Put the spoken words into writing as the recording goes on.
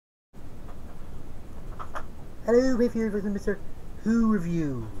Hello, if you're with Mr. Who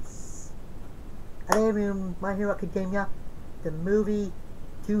reviews. Hello, everyone. My Hero Academia, the movie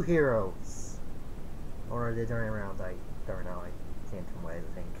Two Heroes, or the other way around. I don't know. I can't come away. I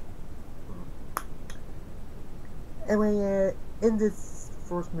think. Anyway, in this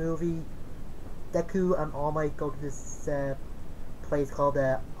first movie, Deku and All Might go to this place called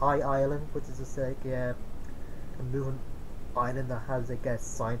I Island, which is just like a moving island that has like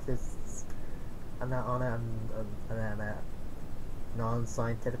scientists and that on it, and then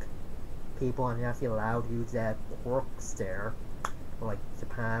non-scientific people, and you're actually allowed to use quirks there, like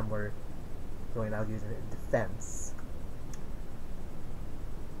Japan, where you're only allowed to use it in defense.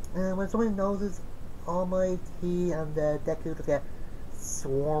 And when someone notices All Might, he and Deku just get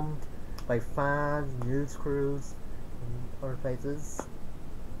swarmed by fans, news crews, and other places,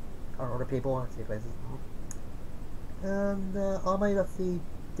 or other people, actually places. And All Might actually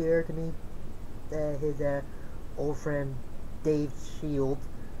there to meet his old friend Dave Shield,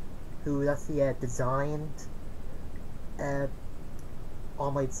 who actually designed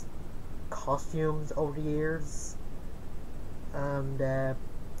All Might's costumes over the years, and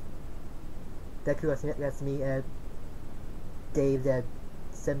Deku actually gets to meet Dave's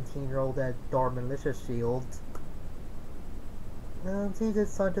 17-year-old Dorm Militia Shield, and he's a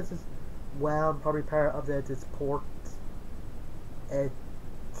scientist as well, and probably part of the support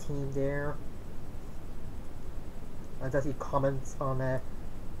team there. And actually comments on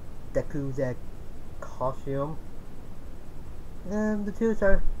Deku's costume, and the two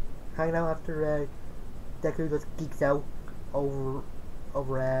start hanging out after Deku just geeks out over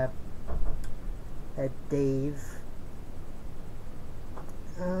Dave.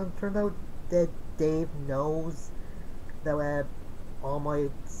 And turns out that Dave knows that All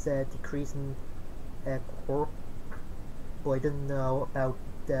Might's decreasing quirk, but he didn't know about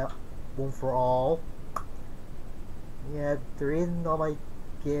the One for All. Yeah, the reason All Might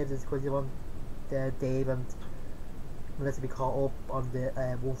gives is because you want Dave and Melissa to be caught up on the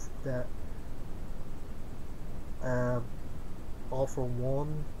Wolf, the All for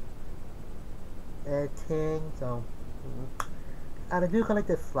One thing. So, and I do kind of like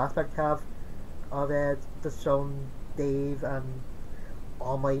the flashback have of just showing Dave and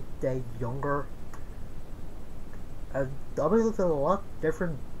All Might younger. And All Might looks a lot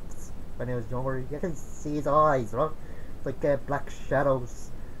different when he was younger. You can see his eyes, right? Like black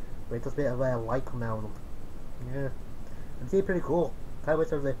shadows with just a bit of light coming out of them. Yeah, it's pretty cool. I wish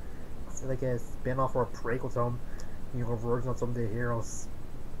there was like a spin-off or a prequel to some version of some of the heroes.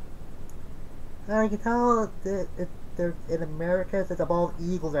 And you can tell they're in America. It's a bald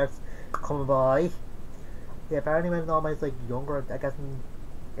eagle that's coming by. Yeah, apparently when All Might's like younger, I guess in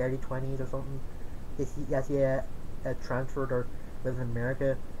early 20s or something, he actually transferred or lived in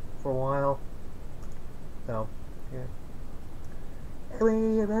America for a while. So yeah.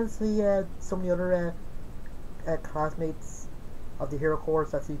 Anyway, eventually some of the other classmates of the hero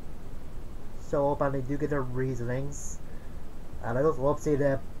course actually show up, and they do get their reasonings. And I just love to see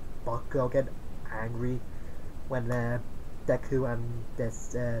Bakugo get angry when Deku and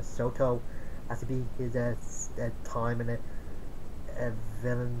this Soto actually be his time in a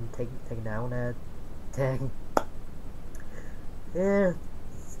villain taking down thing. Yeah,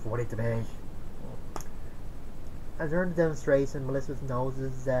 it's funny to me. And during the demonstration, Melissa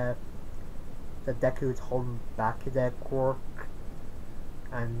notices that Deku is holding back his quirk,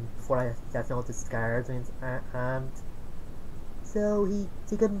 and before I gets noticed the scars in his hand. So he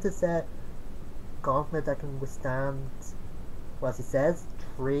gives him this gauntlet that can withstand, well, as he says,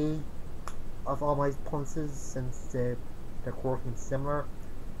 3 of All Might's punches, since their quirk is similar.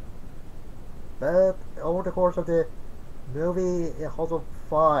 But over the course of the movie, it holds up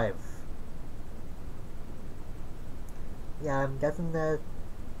 5. Yeah, I'm guessing that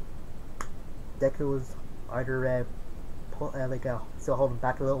Deku was either still holding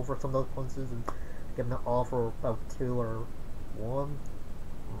back a little for some of those punches and giving it all for about 2 or 1.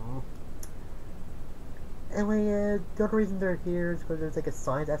 Anyway, the other reason they're here is because there's like a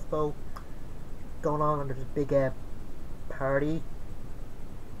science expo going on, and there's a big party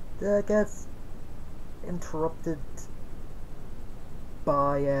that gets interrupted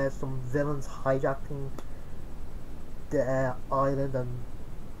by some villains hijacking the island and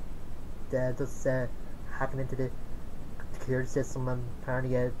just hacking into the security system, and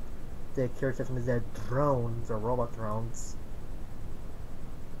apparently the security system is drones or robot drones.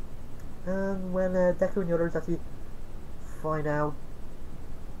 And when Deku and the others actually find out,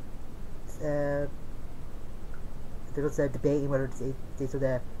 they're just debating whether they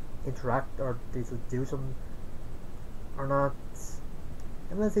should interact or they should do something or not.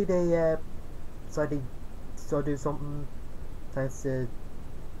 And let's say they decide so do something thanks to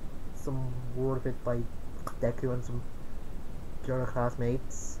some word of it by Deku and some other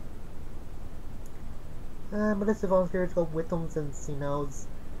classmates. Melissa volunteers to go with them since he knows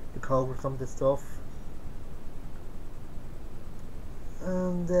the code for some of the stuff.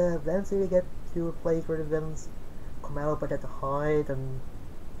 And eventually they get to a place where the villains come out, but they have to hide, and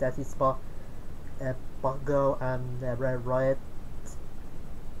that he spot Bongo and Red Riot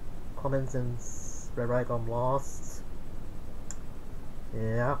coming since Red Riot got lost.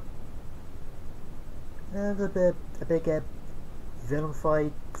 Yeah. And a big villain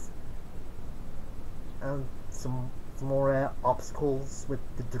fight, and some more obstacles with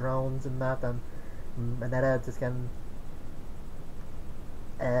the drones and that, and Mineta just getting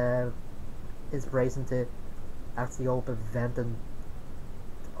inspiration to actually open a vent and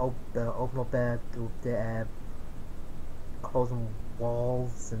open up the closing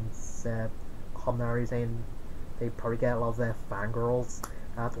walls, since Cominari saying they probably get a lot of fangirls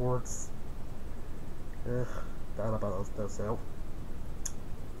afterwards. Ugh, that about those so.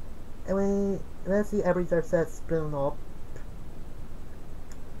 Anyway, eventually everybody starts splitting up,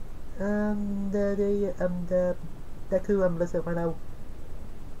 and Deku and Melissa find out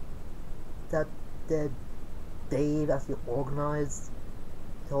that Dave actually organised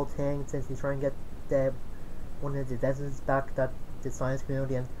the whole thing, since he's trying to get one of the investments back that the science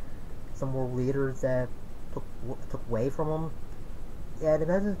community and some world leaders took away from him. Yeah, the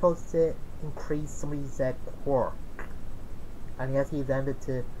investment is supposed to increase somebody's quirk, and he actually invented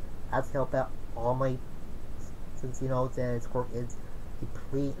to actually help out All Might, since he knows his quirk is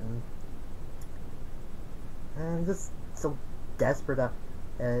depleting, and just so desperate that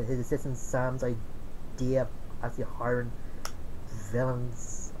his assistant Sam's idea of actually hiring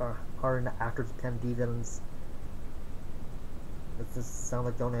villains, or hiring actors to pretend to be villains, it just sounds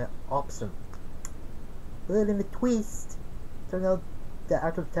like the only option. But in the twist, turns out the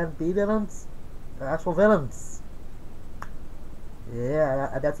actors pretend to be villains are actual villains. Yeah,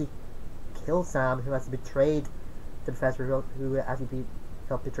 and actually kill Sam, who has betrayed the professor, who actually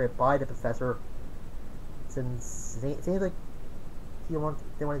felt betrayed by the professor, since it seems like they want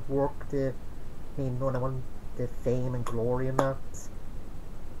his work to mean no, they want the fame and glory in that.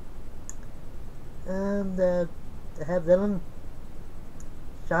 And the head villain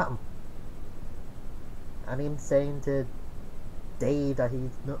shot him, and him saying to Dave that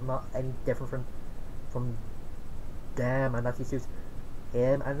he's not any different from them, and that he suits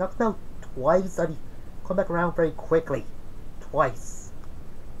him, and knocks him out twice, and he come back around very quickly. Twice.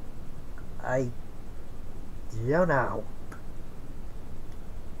 I don't know.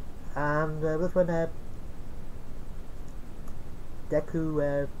 And this when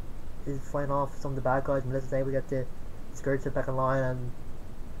Deku is fighting off some of the bad guys, and Melissa's able to get the Scourge back in line, and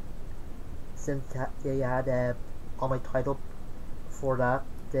since they had All Might title for that,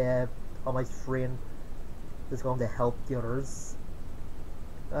 All Might's free and is going to help the others.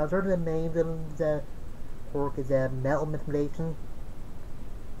 Sort of the main villain's quirk is metal manipulation,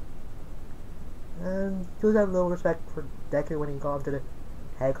 and does have a little respect for Deku when he got into the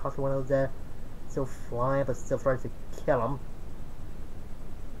helicopter when it was still flying, but still tries to kill him.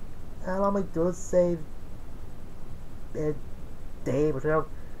 And All Might does save Dave, but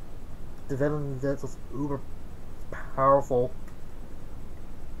the villain is just uber powerful,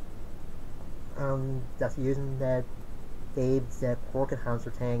 and that's using Dave's quirk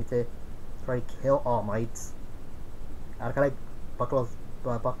enhancer thing to try to kill All Might. And I kind of Bucko's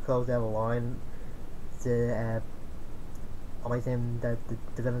line to All Might saying that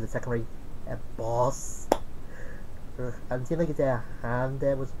the villain is the secondary boss. And it seemed like his hand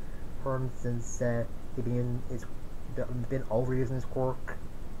was burned since he'd been overusing his quirk,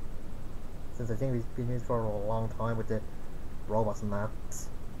 since I think he's been used for a long time with the robots and that.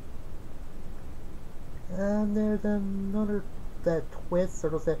 And there's another twist,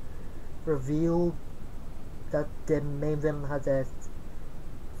 or just a reveal that the main villain has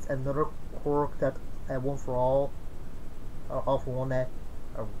another quirk that One for All, or All for One, or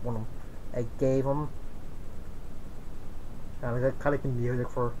one of them gave him. And I kind of like the music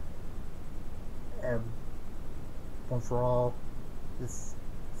for One for All. This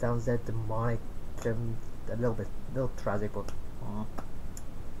sounds demonic and a little tragic, but.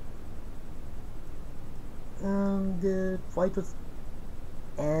 And the fight just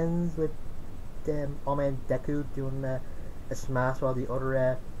ends with All Might and Deku doing a smash while the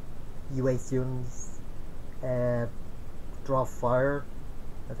other UA students draw fire,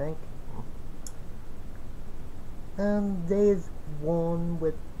 I think. And they is won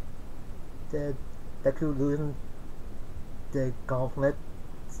with the Deku losing the gauntlet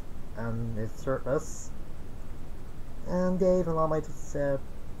and his shirtless. And Dave and All Might just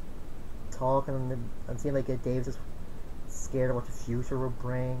talking and seeing like Dave's just scared of what the future will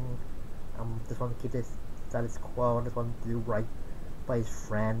bring. Just want to keep this status quo and just want to do right by his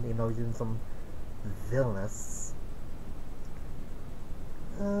friend, even though he's doing some villainous.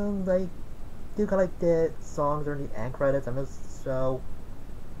 And I do kind of like the songs during the end credits and just show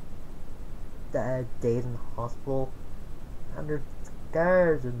that Dave's in the hospital and there's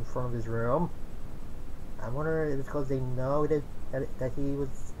guards in front of his room. I wonder if it's because they know that he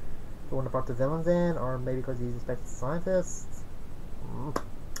was the one that brought the villains in, or maybe because he's a special scientist.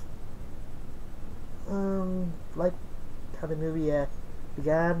 Like how the movie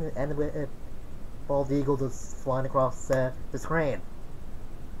began and ended with a bald eagle just flying across the screen.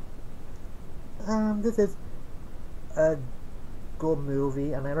 This is a good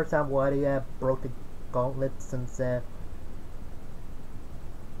movie, and I understand why they broke the gauntlet since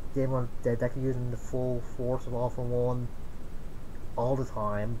they want that using the full force of All for One all the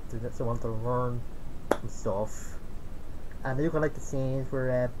time. They want to learn some stuff, and I do kind of like the scenes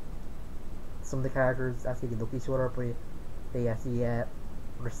where some of the characters actually look at each other, but they actually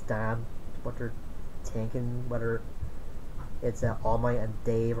understand what they're thinking, whether it's All Might and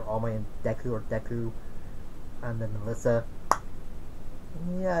Dave, or All Might and Deku, or Deku and then Melissa.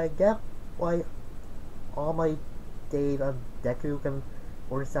 Yeah, I get why All Might, Dave, and Deku can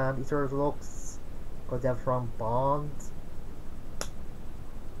understand each other's looks because they have strong bonds.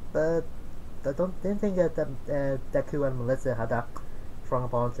 But I didn't think that Deku and Melissa had that strong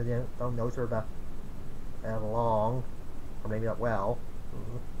bonds, and they don't know each other that long, or maybe not well.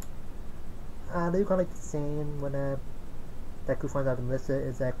 And I do kind of like the scene when Deku finds out that Melissa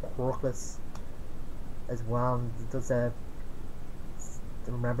is quirkless as well, and does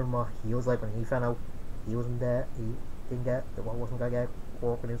remember what he was like when he found out he wasn't there. He wasn't gonna get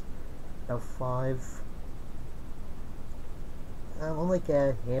quirk when he was about 5. Unlike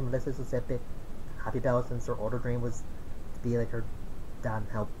him, Melissa's just a bit happy about it, since her other dream was to be like her dad and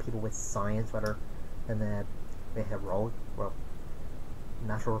help people with science rather than be heroic, well,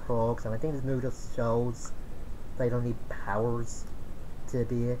 natural heroics. And I think this movie just shows that you don't need powers to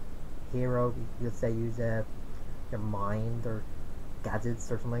be a hero. You could say use your mind or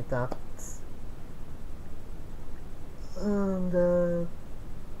gadgets or something like that. And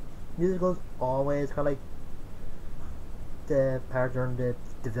musicals always kind of like the part during the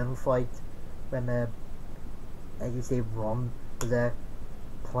villain fight when you say "run" was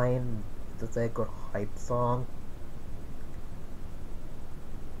playing. That's a good hype song.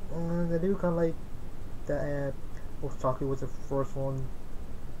 And I do kind of like that Osaki was the first one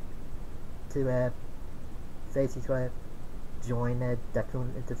to basically join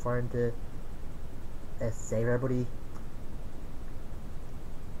Deku into trying to save everybody.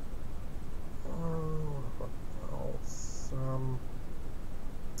 What else?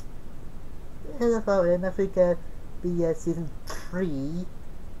 Yeah, that's about it. And I think be season 3,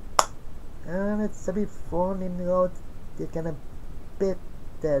 and it's a bit fun, even though it's kind of bit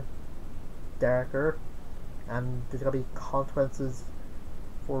darker, and there's gonna be consequences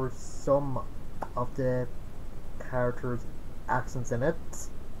for some of the characters' actions in it.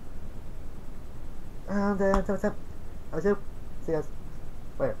 And that's it. See you guys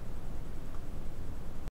later.